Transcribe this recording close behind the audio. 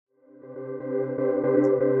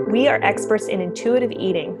We are experts in intuitive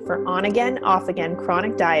eating for on-again, off-again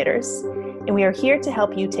chronic dieters, and we are here to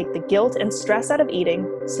help you take the guilt and stress out of eating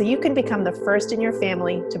so you can become the first in your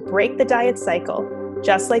family to break the diet cycle,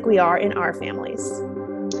 just like we are in our families.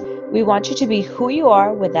 We want you to be who you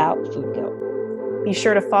are without food guilt. Be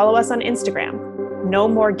sure to follow us on Instagram, No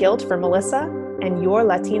More Guilt for Melissa, and Your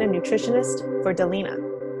Latina Nutritionist for Delina.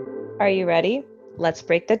 Are you ready? Let's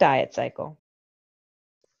break the diet cycle.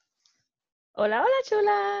 Hola, hola,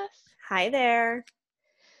 chulas. Hi there.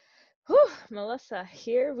 Whew, Melissa,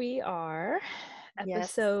 here we are, Yes.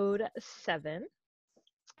 episode 7.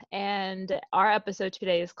 And our episode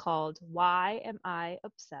today is called Why Am I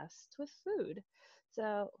Obsessed with Food?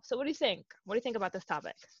 So what do you think? What do you think about this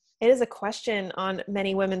topic? It is a question on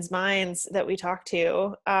many women's minds that we talk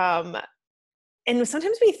to. And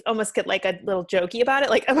sometimes we almost get like a little jokey about it,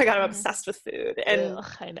 like, oh my God, I'm obsessed with food. And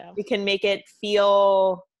Ugh, I know. we can make it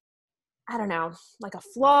feel, I don't know, like a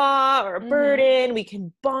flaw or a burden. We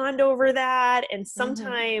can bond over that. And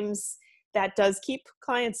sometimes that does keep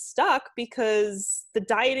clients stuck because the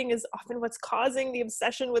dieting is often what's causing the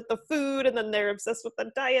obsession with the food, and then they're obsessed with the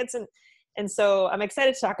diets. And so I'm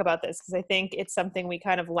excited to talk about this because I think it's something we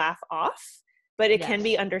kind of laugh off, but it can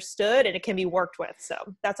be understood and it can be worked with. So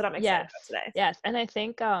that's what I'm excited about today. Yes. And I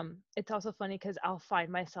think it's also funny because I'll find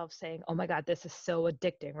myself saying, oh my God, this is so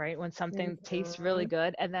addicting, right? When something tastes really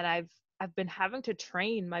good. And then I've been having to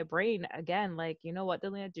train my brain again, like, you know what,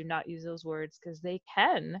 Delina, do not use those words because they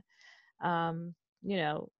can,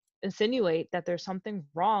 insinuate that there's something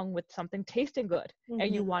wrong with something tasting good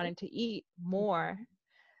and you wanting to eat more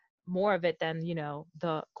of it than,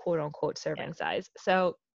 the quote unquote serving size.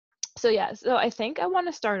 So I think I want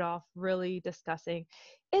to start off really discussing,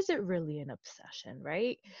 is it really an obsession,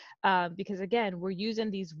 right? Because again, we're using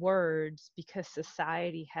these words because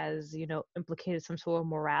society has, implicated some sort of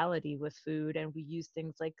morality with food, and we use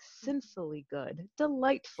things like sinfully good,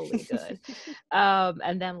 delightfully good,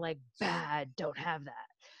 and then like bad, don't have that.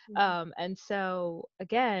 And so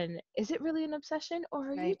again, is it really an obsession,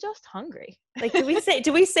 or are you just hungry? Like, do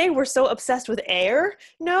we say we're so obsessed with air?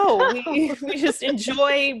 No, we just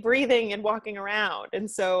enjoy breathing and walking around. And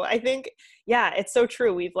so I think, yeah, it's so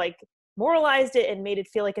true. We've like moralized it and made it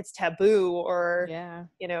feel like it's taboo or,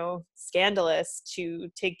 scandalous to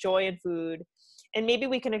take joy in food. And maybe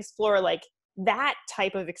we can explore like that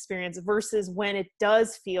type of experience versus when it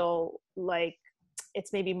does feel like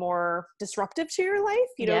it's maybe more disruptive to your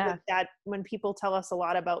life, that when people tell us a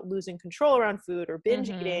lot about losing control around food or binge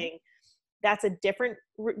eating, that's a different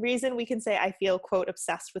reason we can say, I feel, quote,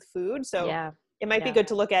 obsessed with food. So it might be good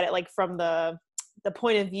to look at it like from the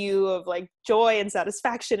point of view of like joy and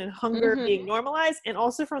satisfaction and hunger being normalized, and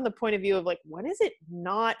also from the point of view of like, when is it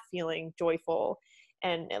not feeling joyful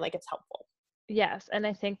and like it's helpful? Yes. And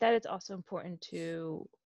I think that it's also important to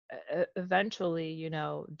eventually,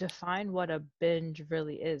 define what a binge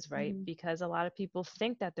really is, right? Because a lot of people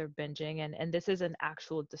think that they're binging, and this is an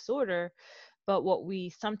actual disorder, but what we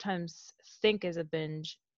sometimes think is a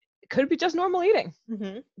binge could be just normal eating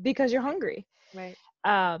because you're hungry. Right.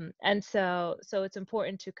 And so it's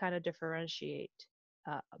important to kind of differentiate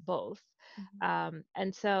both.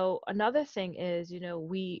 And so another thing is,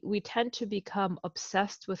 we tend to become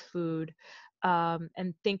obsessed with food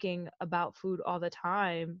and thinking about food all the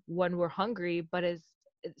time when we're hungry.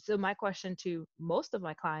 So my question to most of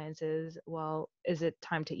my clients is, well, is it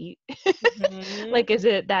time to eat? Like, is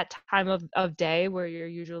it that time of day where you're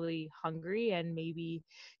usually hungry and maybe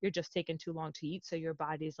you're just taking too long to eat? So your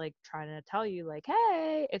body's like trying to tell you like,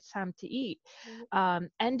 hey, it's time to eat.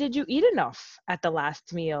 And did you eat enough at the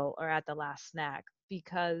last meal or at the last snack?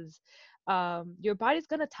 Because your body's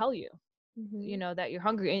going to tell you, that you're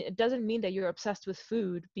hungry. And it doesn't mean that you're obsessed with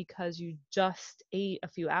food because you just ate a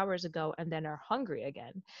few hours ago and then are hungry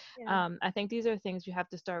again. I think these are things you have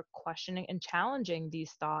to start questioning and challenging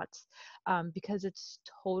these thoughts, because it's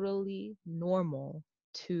totally normal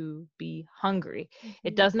to be hungry.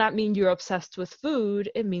 It does not mean you're obsessed with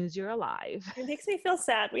food. It means you're alive. It makes me feel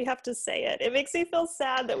sad. We have to say it. It makes me feel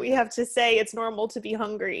sad that we have to say it's normal to be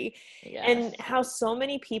hungry. Yes. And how so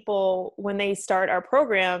many people, when they start our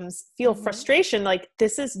programs, feel frustration. Like,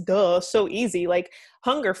 this is so easy. Like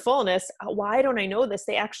hunger, fullness. Why don't I know this?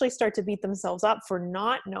 They actually start to beat themselves up for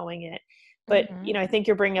not knowing it. But, I think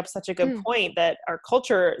you're bringing up such a good point that our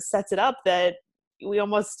culture sets it up that we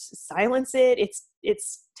almost silence it.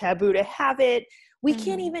 It's taboo to have it. We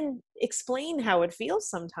can't even explain how it feels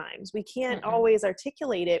sometimes. We can't always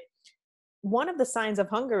articulate it. One of the signs of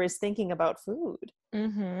hunger is thinking about food.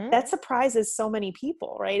 That surprises so many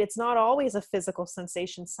people, right? It's not always a physical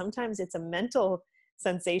sensation. Sometimes it's a mental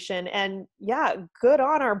sensation. And yeah, good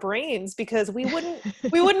on our brains, because we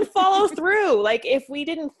wouldn't follow through. Like if we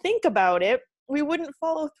didn't think about it, we wouldn't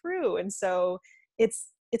follow through. And so it's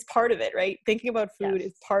part of it, right? Thinking about food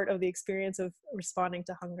Yes. is part of the experience of responding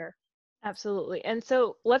to hunger. Absolutely. And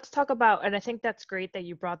so let's talk about, and I think that's great that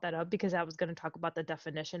you brought that up because I was going to talk about the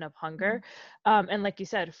definition of hunger. And like you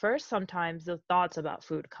said, first, sometimes the thoughts about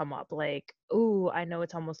food come up like, ooh, I know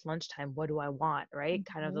it's almost lunchtime. What do I want? Right?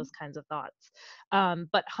 Kind of Mhm. those kinds of thoughts.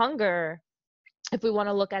 But hunger, if we want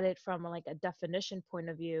to look at it from like a definition point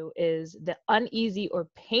of view, is the uneasy or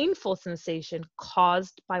painful sensation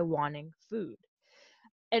caused by wanting food.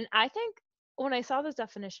 And I think when I saw this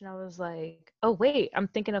definition, I was like, oh, wait, I'm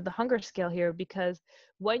thinking of the hunger scale here because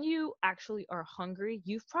when you actually are hungry,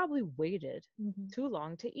 you've probably waited Mhm. too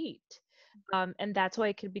long to eat. And that's why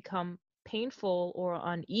it can become painful or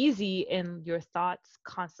uneasy in your thoughts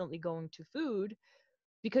constantly going to food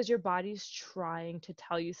because your body's trying to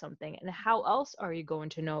tell you something. And how else are you going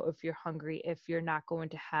to know if you're hungry if you're not going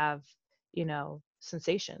to have,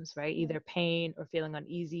 sensations, right? Either pain or feeling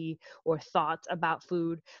uneasy or thoughts about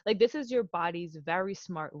food. Like this is your body's very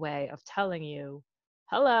smart way of telling you,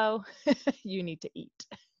 hello, you need to eat.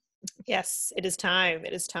 Yes, it is time.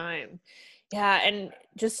 It is time. Yeah. And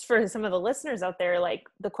just for some of the listeners out there, like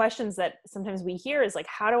the questions that sometimes we hear is like,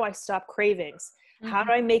 how do I stop cravings? How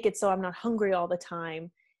do I Mhm. make it so I'm not hungry all the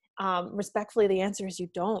time? Respectfully, the answer is you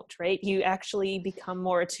don't, right? You actually become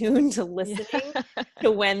more attuned to Yeah. listening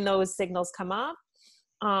to when those signals come up.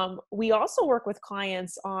 We also work with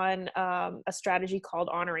clients on a strategy called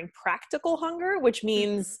honoring practical hunger, which Mhm.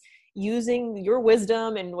 means using your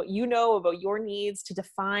wisdom and what you know about your needs to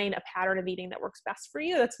define a pattern of eating that works best for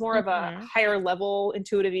you. That's more of a Mhm. higher level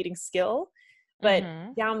intuitive eating skill. But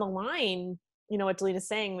Mhm. down the line, what Delina's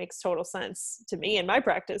saying makes total sense to me in my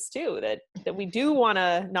practice too, that we do want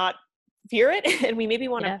to not fear it and we maybe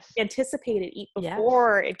want to Yes. anticipate it, eat Yes.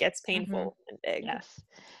 before it gets Mhm. painful and big. Yes.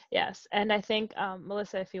 Yes. And I think,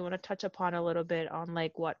 Melissa, if you want to touch upon a little bit on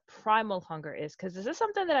like what primal hunger is, because this is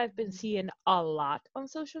something that I've been seeing a lot on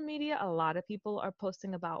social media. A lot of people are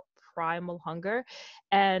posting about primal hunger.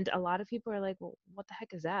 And a lot of people are like, well, what the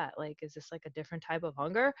heck is that? Like, is this like a different type of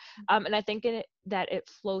hunger? And I think that it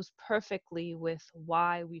flows perfectly with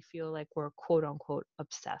why we feel like we're quote unquote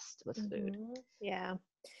obsessed with food. Yeah.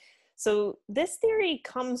 So this theory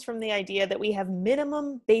comes from the idea that we have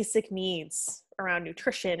minimum basic needs around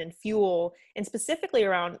nutrition and fuel, and specifically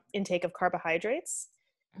around intake of carbohydrates.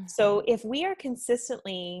 So Mhm. if we are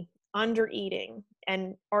consistently under eating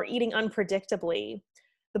and or eating unpredictably,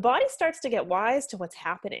 the body starts to get wise to what's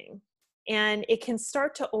happening, and it can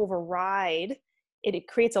start to override it. It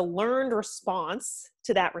creates a learned response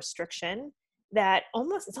to that restriction that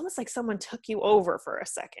it's almost like someone took you over for a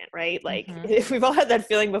second, right? Like Mhm. if we've all had that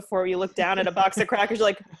feeling before, you look down at a box of crackers, you're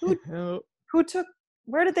like, who took,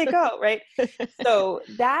 where did they go, right? So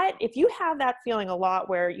that if you have that feeling a lot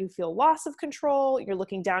where you feel loss of control, you're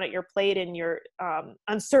looking down at your plate and you're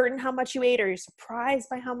uncertain how much you ate, or you're surprised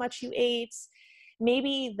by how much you ate,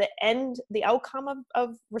 maybe the outcome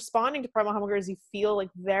of responding to primal hunger is you feel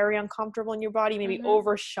like very uncomfortable in your body, maybe Mhm.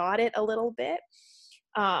 overshot it a little bit.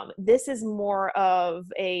 This is more of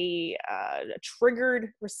a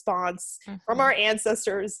triggered response from Mhm. our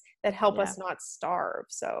ancestors that help Yeah. us not starve.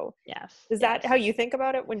 So Yes. is that how Yes. you think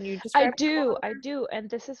about it when you I describe primal do, I hunger? do. And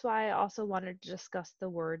this is why I also wanted to discuss the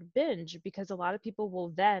word binge because a lot of people will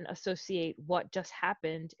then associate what just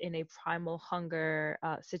happened in a primal hunger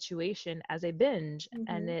situation as a binge,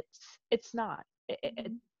 and Mhm, it's not.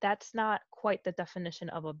 mhm, That's not quite the definition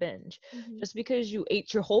of a binge. mhm, Just because you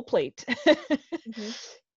ate your whole plate mhm.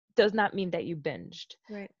 does not mean that you binged.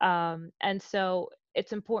 Right. And so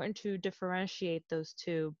it's important to differentiate those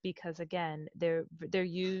two because again, they're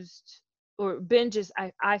used or binge is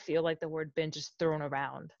I feel like the word binge is thrown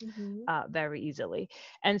around Mhm, very easily.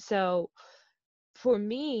 And so for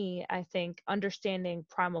me, I think understanding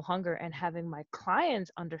primal hunger and having my clients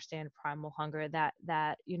understand primal hunger that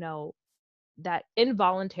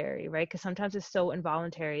involuntary, right? Because sometimes it's so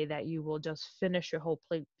involuntary that you will just finish your whole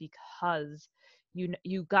plate because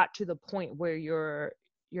you got to the point where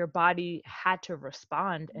your body had to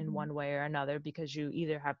respond in mhm. one way or another because you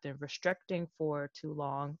either have been restricting for too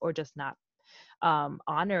long or just not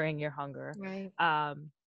honoring your hunger. Right.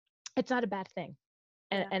 um, it's not a bad thing.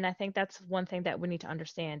 and, Yeah. and I think that's one thing that we need to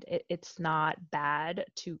understand. It's not bad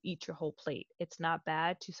to eat your whole plate. It's not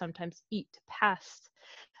bad to sometimes eat past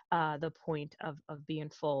the point of being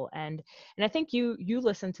full. And I think you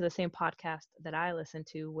listened to the same podcast that I listened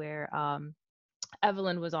to where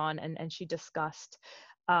Evelyn was on and she discussed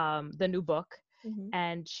the new book. Mhm.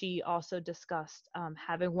 And she also discussed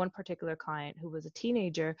having one particular client who was a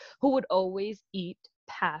teenager who would always eat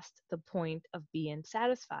past the point of being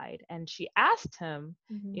satisfied. And she asked him,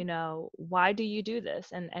 Mhm. why do you do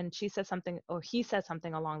this? And she said something, or he said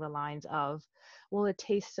something along the lines of, well, it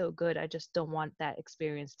tastes so good. I just don't want that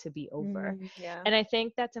experience to be over. Yeah. And I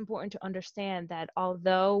think that's important to understand that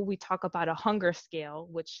although we talk about a hunger scale,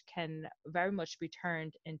 which can very much be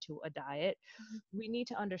turned into a diet, Mhm. we need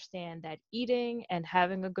to understand that eating and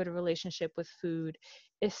having a good relationship with food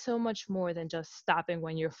is so much more than just stopping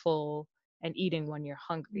when you're full and eating when you're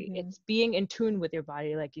hungry. Mhm. It's being in tune with your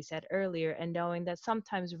body, like you said earlier, and knowing that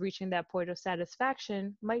sometimes reaching that point of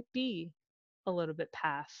satisfaction might be a little bit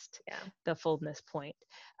past Yeah. the fullness point.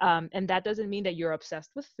 And that doesn't mean that you're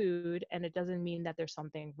obsessed with food, and it doesn't mean that there's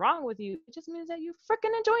something wrong with you. It just means that you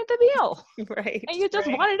freaking enjoyed the meal Right. and you just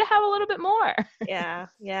Right. wanted to have a little bit more. Yeah.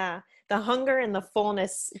 Yeah. The hunger and the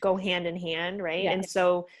fullness go hand in hand, right? And Yes.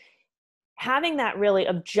 so having that really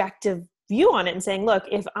objective view on it and saying, look,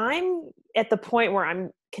 if I'm at the point where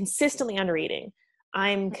I'm consistently under eating,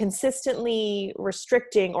 I'm consistently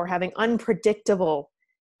restricting or having unpredictable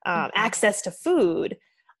Mhm. access to food,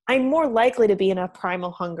 I'm more likely to be in a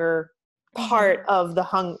primal hunger Mhm. part of the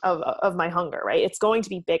of my hunger, right? It's going to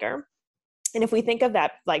be bigger. And if we think of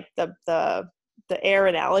that, like the air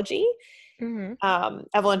analogy, Mhm.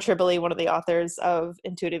 Evelyn Tribole, one of the authors of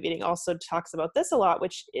Intuitive Eating, also talks about this a lot,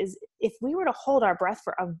 which is if we were to hold our breath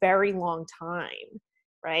for a very long time,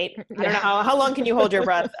 right? I don't know Yeah. how long can you hold your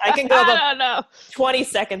breath? I can go I about don't know. 20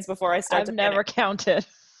 seconds before I start I've to panic. never counted.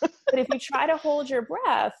 But if you try to hold your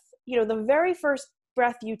breath, the very first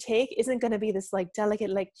breath you take isn't going to be this like delicate,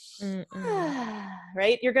 like, Mm-mm.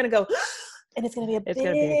 right? You're going to go, and it's going to be a It's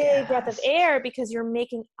gonna be a big breath of gasp. air because you're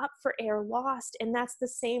making up for air lost. And that's the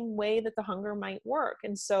same way that the hunger might work.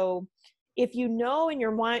 And so if you know in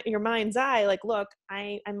your mind's eye, like, look,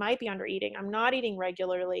 I might be under eating, I'm not eating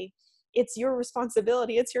regularly. It's your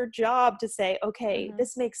responsibility. It's your job to say, okay, Mhm.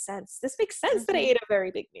 this makes sense. This makes sense that I Mhm. ate a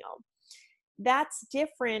very big meal. That's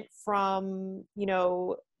different from,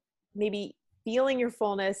 maybe feeling your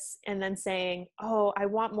fullness and then saying, oh, I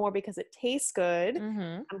want more because it tastes good.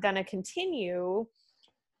 Mhm. I'm going to continue.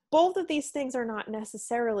 Both of these things are not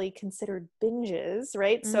necessarily considered binges,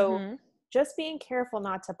 right? So Mhm. just being careful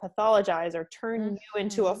not to pathologize or turn you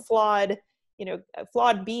into Mhm. a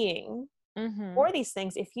flawed being Mhm. for these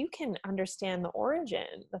things. If you can understand the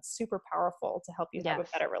origin, that's super powerful to help you have a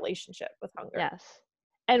Yes. better relationship with hunger. Yes.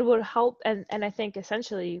 And would help, and I think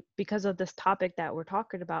essentially because of this topic that we're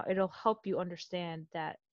talking about, it'll help you understand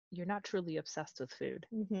that you're not truly obsessed with food,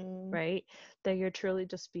 Mm-hmm. right? That you're truly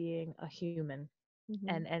just being a human, Mm-hmm.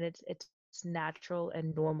 and it's natural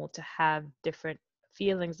and normal to have different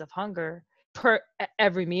feelings of hunger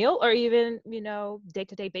every meal, or even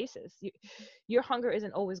day-to-day basis. Your hunger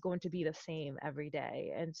isn't always going to be the same every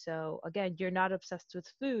day, and so again, you're not obsessed with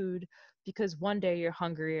food because one day you're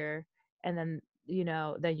hungrier and then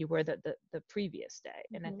than you were the previous day.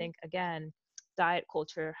 And I Mm-hmm. think again, diet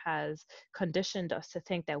culture has conditioned us to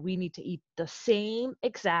think that we need to eat the same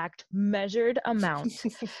exact measured amount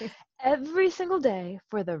every single day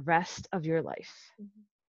for the rest of your life.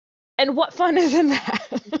 And what fun is in that?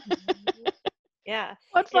 Yeah.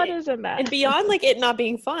 What And, fun is in and that? beyond like it not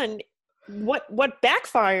being fun, what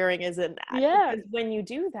backfiring is in that? Yeah. Because when you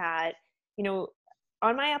do that, you know,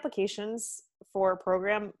 on my applications for a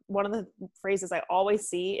program, one of the phrases I always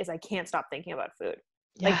see is I can't stop thinking about food.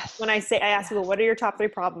 Like when Yes. I ask people, Yes. what are your top 3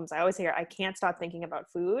 problems? I always hear, I can't stop thinking about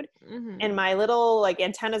food. Hmm. And my little like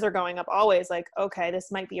antennas are going up always like, okay,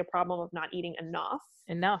 this might be a problem of not eating enough.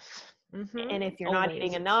 Enough. Hmm. And if you're not eating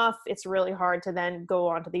Always. enough, it's really hard to then go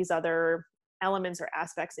on to these other elements or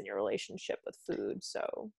aspects in your relationship with food.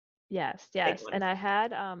 So Yes, big yes. one. And I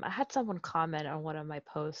had someone comment on one of my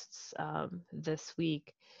posts this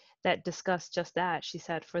week that discussed just that. She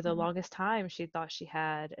said for the Mhm. longest time she thought she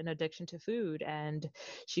had an addiction to food, and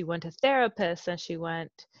she went to therapists and she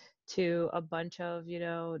went to a bunch of,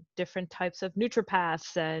 different types of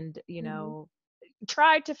naturopaths, and, Mhm.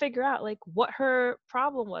 tried to figure out like what her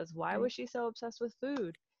problem was. Why Right. was she so obsessed with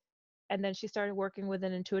food? And then she started working with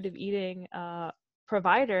an intuitive eating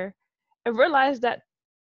provider and realized that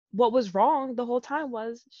what was wrong the whole time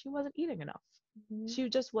was she wasn't eating enough. Mhm. She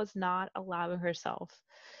just was not allowing herself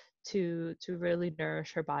to really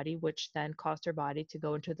nourish her body, which then caused her body to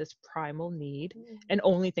go into this primal need Mhm. and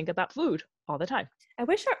only think about food all the time. I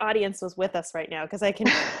wish our audience was with us right now because I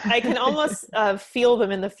can almost feel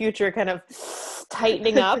them in the future kind of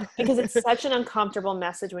tightening up because it's such an uncomfortable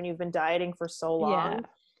message when you've been dieting for so Yeah. long.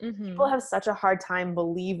 People Mhm. have such a hard time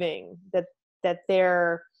believing that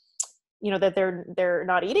they're that they're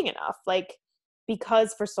not eating enough. Like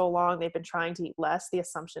because for so long they've been trying to eat less, the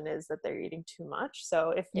assumption is that they're eating too much. So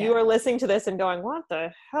if you Yeah. are listening to this and going, what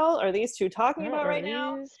the hell are these two talking What about are right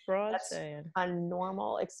now? these broads That's saying? a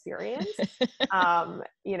normal experience,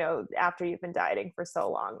 after you've been dieting for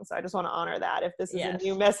so long. So I just want to honor that. If this is a Yes.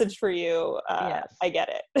 new message for you, Yes. I get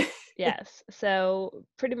it. Yes. So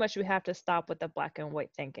pretty much we have to stop with the black and white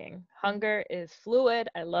thinking. Hunger is fluid.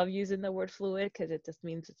 I love using the word fluid because it just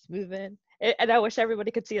means it's moving. And I wish everybody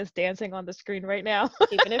could see us dancing on the screen right now.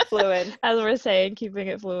 Keeping it fluid. As we're saying, keeping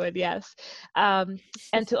it fluid, yes. And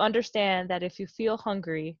to understand that if you feel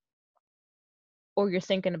hungry or you're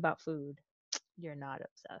thinking about food, you're not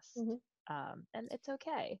obsessed. Mhm. And it's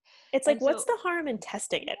okay. It's And like, what's so, the harm in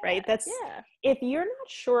testing it, right? yeah. If you're not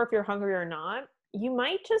sure if you're hungry or not, you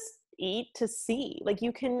might just eat to see. Like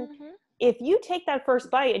you can, Mm-hmm. if you take that first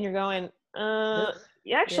bite and you're going, Ugh,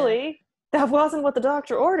 actually, that wasn't what the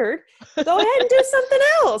doctor ordered, go ahead and do something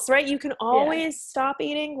else, right? You can always stop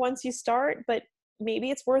eating once you start, but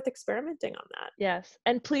maybe it's worth experimenting on that. Yes.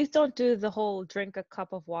 And please don't do the whole drink a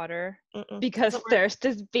cup of water because Doesn't work. thirst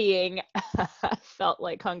is being felt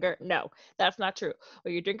like hunger. No, that's not true.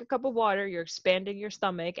 When you drink a cup of water, you're expanding your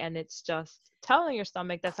stomach and it's just telling your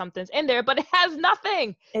stomach that something's in there, but it has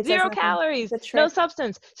nothing. It says 0 nothing. calories, It's a no trick.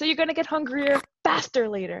 substance. So you're going to get hungrier faster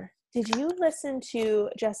later. Did you listen to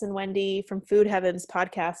Jess and Wendy from Food Heavens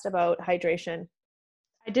podcast about hydration?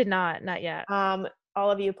 I did not yet. All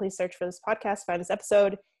of you, please search for this podcast, find this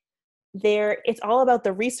episode. It's all about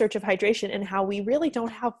the research of hydration and how we really don't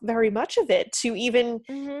have very much of it to even.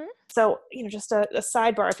 So, just a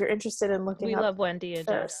sidebar if you're interested in looking We up. love Wendy and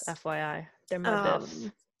Jess, thirst. FYI. They're my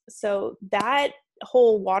biffs. So that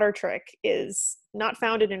whole water trick is not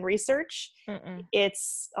founded in research.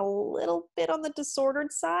 It's a little bit on the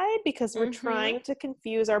disordered side because we're trying to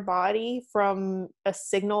confuse our body from a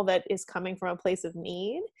signal that is coming from a place of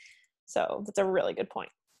need. So that's a really good point.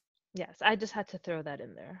 Yes, I just had to throw that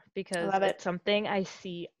in there because Love it. it's something I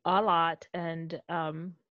see a lot and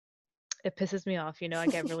it pisses me off. I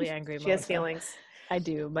get really angry. She has feelings. I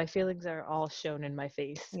do. My feelings are all shown in my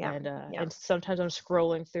face. Yeah. And sometimes I'm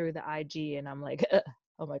scrolling through the IG and I'm like,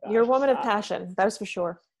 oh my gosh. You're a woman of passion. That is for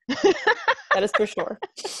sure. That is for sure.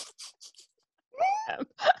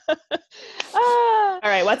 All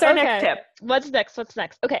right. What's our next tip? What's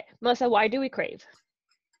next? Okay, Melissa, why do we crave?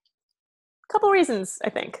 A couple reasons, I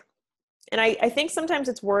think. And I think sometimes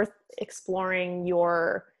it's worth exploring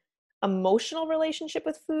your emotional relationship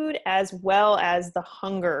with food as well as the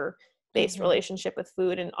hunger-based relationship with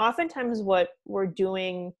food. And oftentimes what we're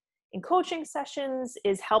doing in coaching sessions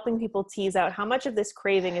is helping people tease out how much of this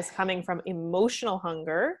craving is coming from emotional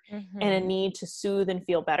hunger and a need to soothe and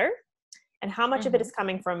feel better, and how much of it is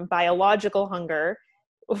coming from biological hunger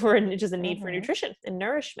or just a need for nutrition and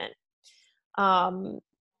nourishment.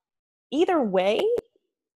 Either way,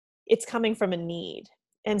 it's coming from a need.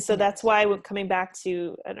 And so that's why we're coming back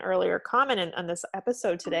to an earlier comment on this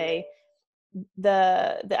episode today,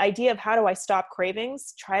 the idea of how do I stop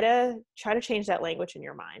cravings, try to change that language in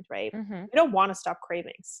your mind, right? We don't want to stop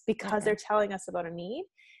cravings because they're telling us about a need.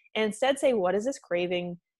 And instead say, what is this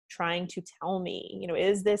craving trying to tell me?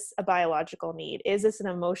 Is this a biological need? Is this an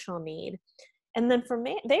emotional need? And then from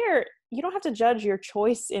there, you don't have to judge your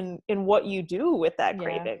choice in what you do with that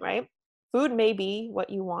craving, right? Food may be what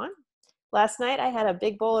you want. Last night I had a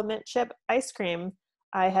big bowl of mint chip ice cream.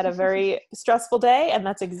 I had a very stressful day, and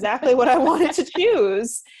that's exactly what I wanted to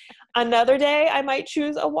choose. Another day I might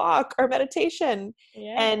choose a walk or meditation.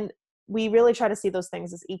 And we really try to see those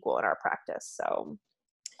things as equal in our practice. So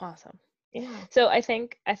awesome. Yeah. So I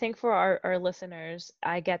think for our listeners,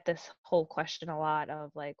 I get this whole question a lot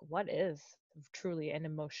of like, what is truly an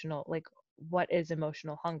emotional, like what is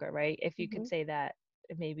emotional hunger, right? If you could say that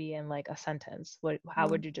maybe in like a sentence, how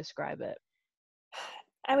would you describe it?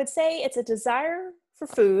 I would say it's a desire for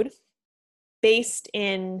food based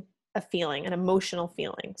in a feeling, an emotional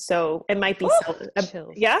feeling. So it might be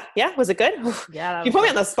chills. Yeah. Was it good? Yeah. You put me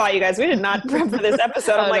on the spot, you guys. We did not prep for this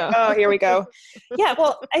episode. I'm like, oh, here we go. Yeah.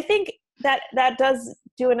 Well, I think that does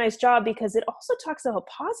do a nice job because it also talks about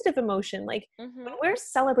positive emotion. Like when we're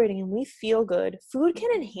celebrating and we feel good, food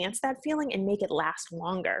can enhance that feeling and make it last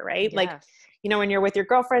longer, right? Yes. Like, when you're with your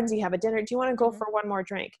girlfriends, you have a dinner. Do you want to go for one more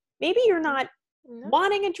drink? Maybe you're not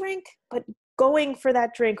wanting a drink, but going for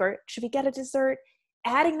that drink, or should we get a dessert?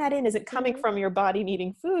 Adding that in isn't coming from your body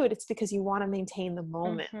needing food. It's because you want to maintain the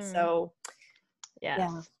moment. So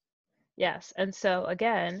Yes. And so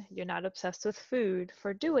again, you're not obsessed with food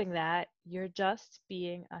for doing that. You're just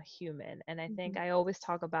being a human. And I think I always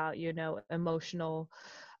talk about, emotional,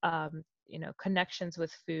 connections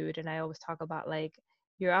with food. And I always talk about like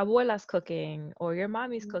your abuela's cooking or your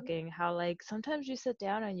mommy's Mhm. cooking, how like sometimes you sit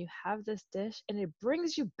down and you have this dish and it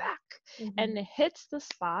brings you back and Mhm. it hits the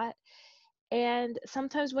spot. And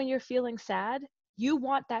sometimes when you're feeling sad, you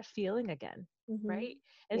want that feeling again, right? Mhm.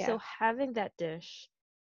 And so Yeah. having that dish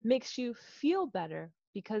makes you feel better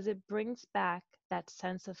because it brings back that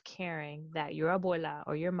sense of caring that your abuela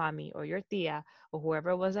or your mommy or your tia or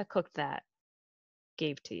whoever it was that cooked that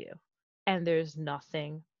gave to you. And there's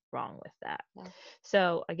nothing wrong with that. Yeah.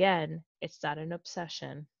 So again, it's not an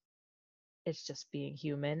obsession. It's just being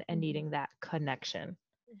human and Mhm. needing that connection.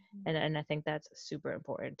 Mhm. And I think that's super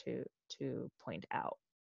important to point out.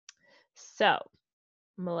 So,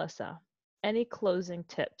 Melissa, any closing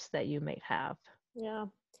tips that you may have? Yeah.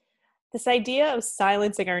 This idea of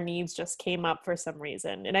silencing our needs just came up for some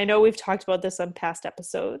reason. And I know we've talked about this on past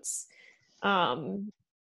episodes. Um,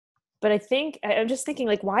 but I'm just thinking,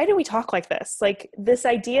 like, why do we talk like this? Like, this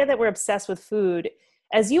idea that we're obsessed with food,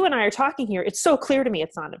 as you and I are talking here, it's so clear to me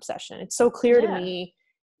it's not an obsession. It's so clear to Yeah. me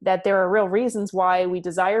that there are real reasons why we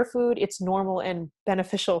desire food. It's normal and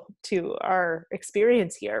beneficial to our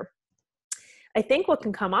experience here. I think what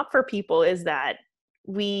can come up for people is that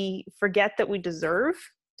we forget that we deserve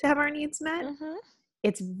to have our needs met. Mm-hmm.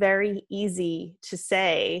 It's very easy to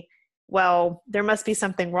say, well, there must be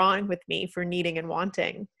something wrong with me for needing and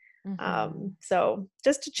wanting. Mm-hmm. So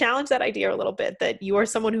just to challenge that idea a little bit, that you are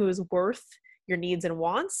someone who is worth your needs and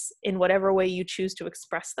wants in whatever way you choose to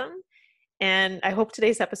express them. And I hope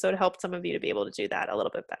today's episode helped some of you to be able to do that a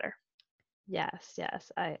little bit better. Yes,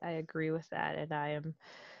 yes, I agree with that. And I am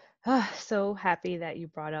so happy that you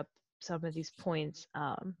brought up some of these points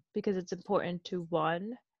because it's important to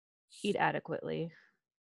one, eat adequately,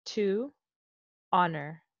 two,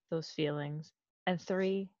 honor those feelings, and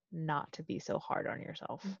three, not to be so hard on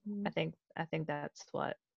yourself. Mm-hmm. I think that's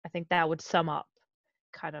what I think that would sum up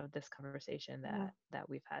kind of this conversation Yeah. that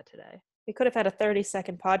we've had today. We could have had a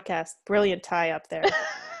 30-second podcast. Brilliant tie up there.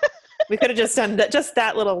 We could have just done just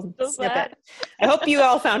that little So snippet. sad. I hope you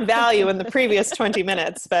all found value in the previous 20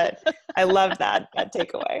 minutes, but I loved that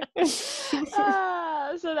takeaway.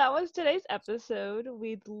 So that was today's episode.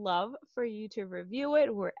 We'd love for you to review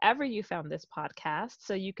it wherever you found this podcast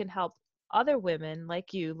so you can help other women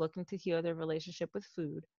like you looking to heal their relationship with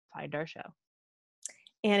food find our show.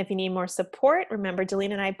 And if you need more support, remember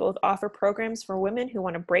Delina and I both offer programs for women who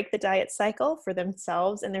want to break the diet cycle for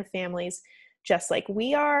themselves and their families, just like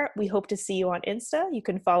we are. We hope to see you on Insta. You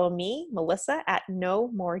can follow me, Melissa, at No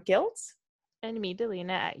More Guilt. And me,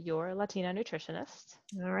 Delina, at Your Latina Nutritionist.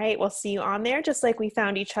 All right, we'll see you on there, just like we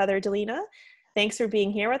found each other, Delina. Thanks for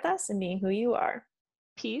being here with us and being who you are.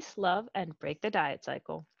 Peace, love, and break the diet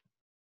cycle.